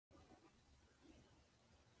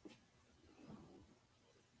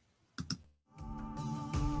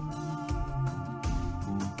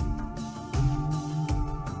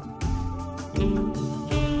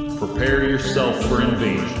for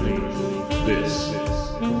invasion. This is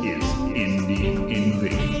Indie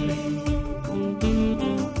Invasion.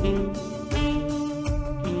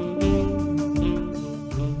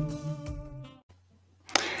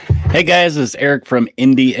 Hey guys, this is Eric from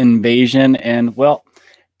Indie Invasion, and well,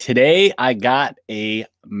 today I got a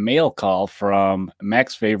mail call from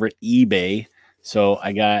Mac's favorite, eBay. So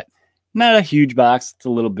I got not a huge box, it's a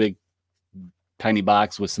little big, tiny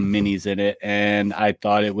box with some minis in it, and I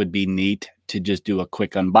thought it would be neat to just do a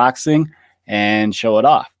quick unboxing and show it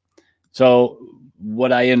off. So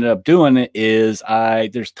what I ended up doing is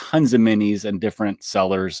there's tons of minis and different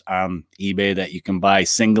sellers on eBay that you can buy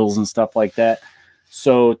singles and stuff like that.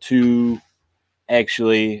 So to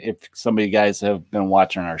actually, if some of you guys have been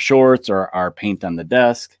watching our shorts or our paint on the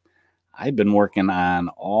desk, I've been working on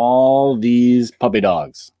all these puppy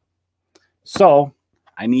dogs. So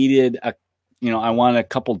I needed I wanted a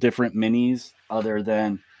couple different minis other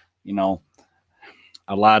than,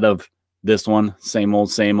 a lot of this one, same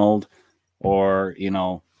old, or,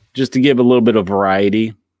 just to give a little bit of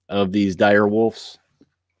variety of these dire wolves.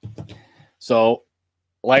 So,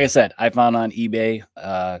 like I said, I found on eBay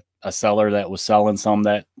a seller that was selling some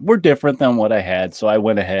that were different than what I had. So I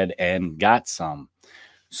went ahead and got some.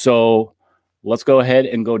 So let's go ahead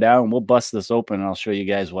and go down. We'll bust this open and I'll show you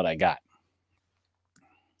guys what I got.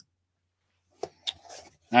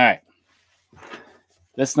 All right.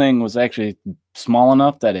 This thing was actually small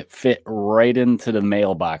enough that it fit right into the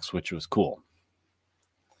mailbox, which was cool.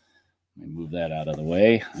 Let me move that out of the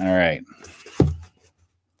way. All right.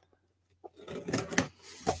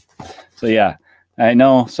 So yeah, I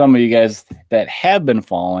know some of you guys that have been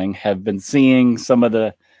following have been seeing some of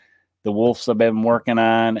the wolves I've been working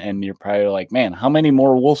on, and you're probably like, man, how many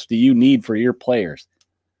more wolves do you need for your players?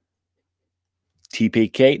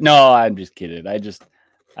 TPK? No, I'm just kidding.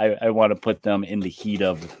 I want to put them in the heat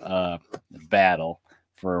of battle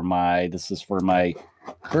for this is for my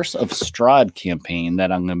Curse of Strahd campaign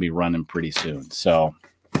that I'm going to be running pretty soon. So,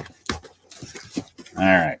 all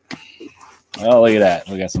right. Oh, look at that.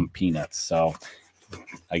 We got some peanuts. So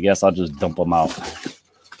I guess I'll just dump them out.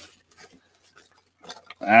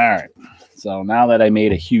 All right. So now that I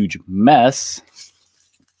made a huge mess,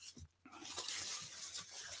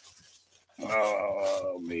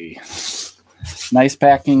 nice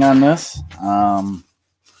packing on this.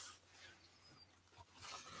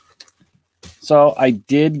 So I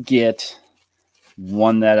did get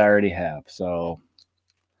one that I already have. So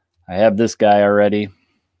I have this guy already.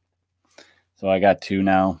 So I got two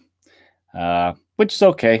now, which is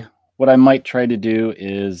okay. What I might try to do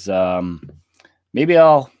is maybe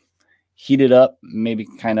I'll heat it up, maybe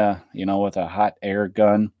kind of, with a hot air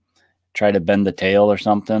gun, try to bend the tail or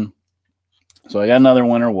something. So I got another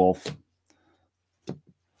winter wolf.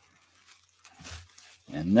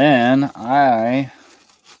 And then I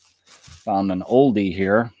found an oldie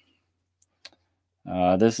here.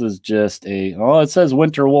 This is just it says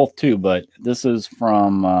winter wolf too, but this is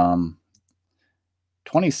from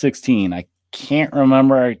 2016. I can't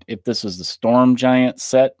remember if this is the Storm Giant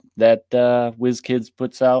set that WizKids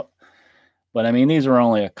puts out. But I mean, these are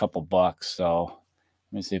only a couple bucks. So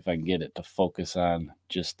let me see if I can get it to focus on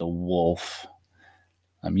just the wolf.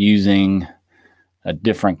 I'm using a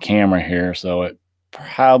different camera here, so it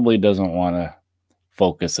probably doesn't want to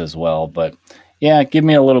focus as well. But yeah, give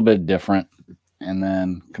me a little bit different. And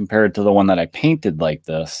then compared to the one that I painted like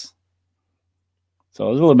this. So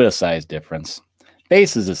there's a little bit of size difference.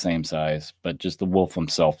 Base is the same size, but just the wolf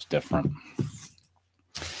himself is different.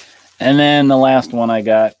 And then the last one I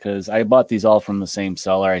got, because I bought these all from the same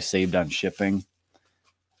seller, I saved on shipping.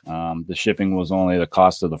 The shipping was only the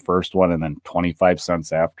cost of the first one and then 25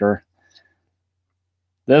 cents after.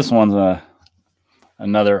 This one's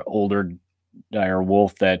another older dire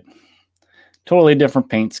wolf that totally different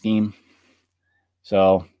paint scheme.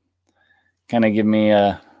 So kind of give me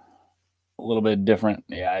a little bit different.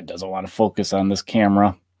 Yeah, it doesn't want to focus on this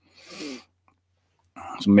camera.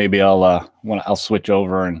 So maybe I'll switch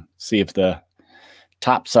over and see if the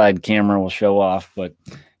top side camera will show off. But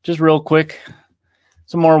just real quick,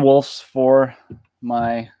 some more wolves for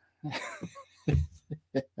my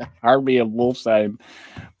army of wolves I'm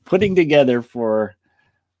putting together for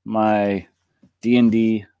my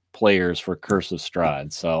D&D players for Curse of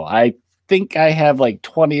Strahd. So I think I have like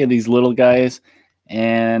 20 of these little guys,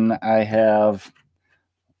 and I have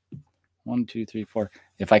 1, 2, 3, 4.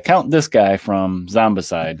 If I count this guy from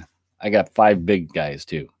Zombicide, I got 5 big guys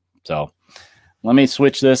too. So let me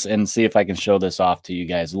switch this and see if I can show this off to you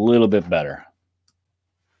guys a little bit better.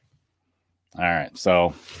 All right,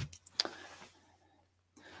 so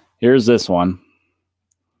here's this one.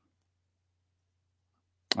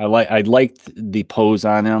 I liked the pose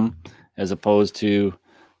on him as opposed to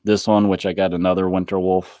this one, which I got another winter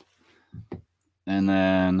wolf. And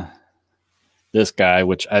then this guy,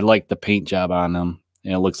 which I like the paint job on him.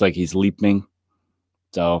 And it looks like he's leaping.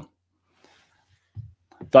 So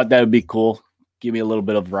thought that would be cool. Give me a little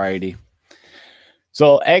bit of variety.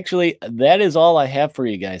 So actually, that is all I have for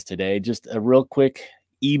you guys today. Just a real quick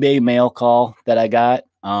eBay mail call that I got.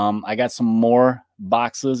 I got some more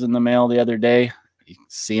boxes in the mail the other day. You can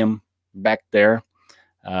see them back there.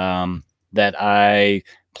 That I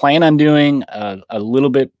plan on doing a little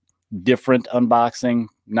bit different unboxing,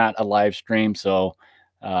 not a live stream, so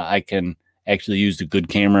I can actually use the good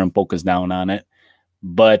camera and focus down on it.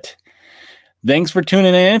 But thanks for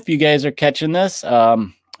tuning in. If you guys are catching this,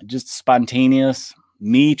 just spontaneous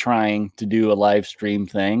me trying to do a live stream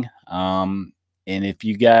thing. And if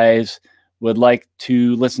you guys would like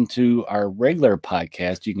to listen to our regular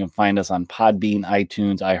podcast, you can find us on Podbean,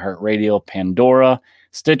 iTunes, iHeartRadio, Pandora,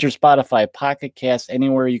 Stitcher, Spotify, Pocket Cast,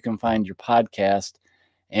 anywhere you can find your podcast.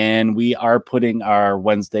 And we are putting our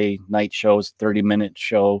Wednesday night shows, 30-minute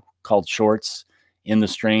show called Shorts, in the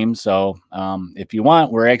stream. So if you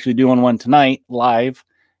want, we're actually doing one tonight live,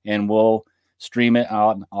 and we'll stream it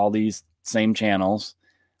on all these same channels.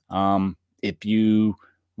 If you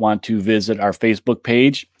want to visit our Facebook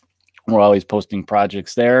page, we're always posting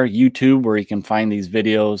projects there. YouTube, where you can find these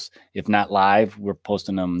videos. If not live, we're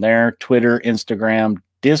posting them there. Twitter, Instagram,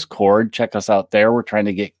 Discord. Check us out there. We're trying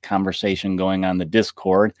to get conversation going on the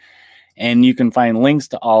Discord. And you can find links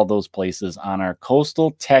to all those places on our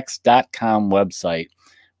coastaltext.com website,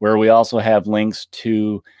 where we also have links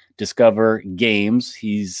to Discover Games.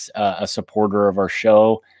 He's a supporter of our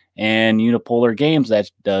show, and Unipolar Games,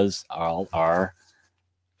 that does all our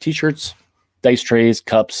t-shirts, dice trays,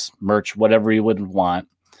 cups, merch, whatever you would want.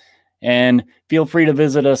 And feel free to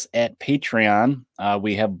visit us at Patreon.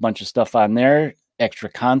 We have a bunch of stuff on there, extra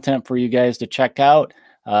content for you guys to check out.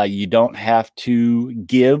 You don't have to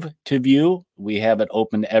give to view. We have it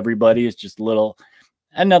open to everybody. It's just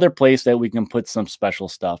another place that we can put some special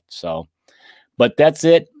stuff. So, but that's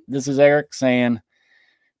it. This is Eric saying,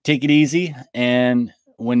 take it easy. And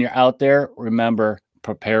when you're out there, remember,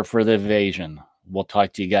 prepare for the invasion. We'll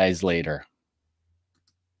talk to you guys later.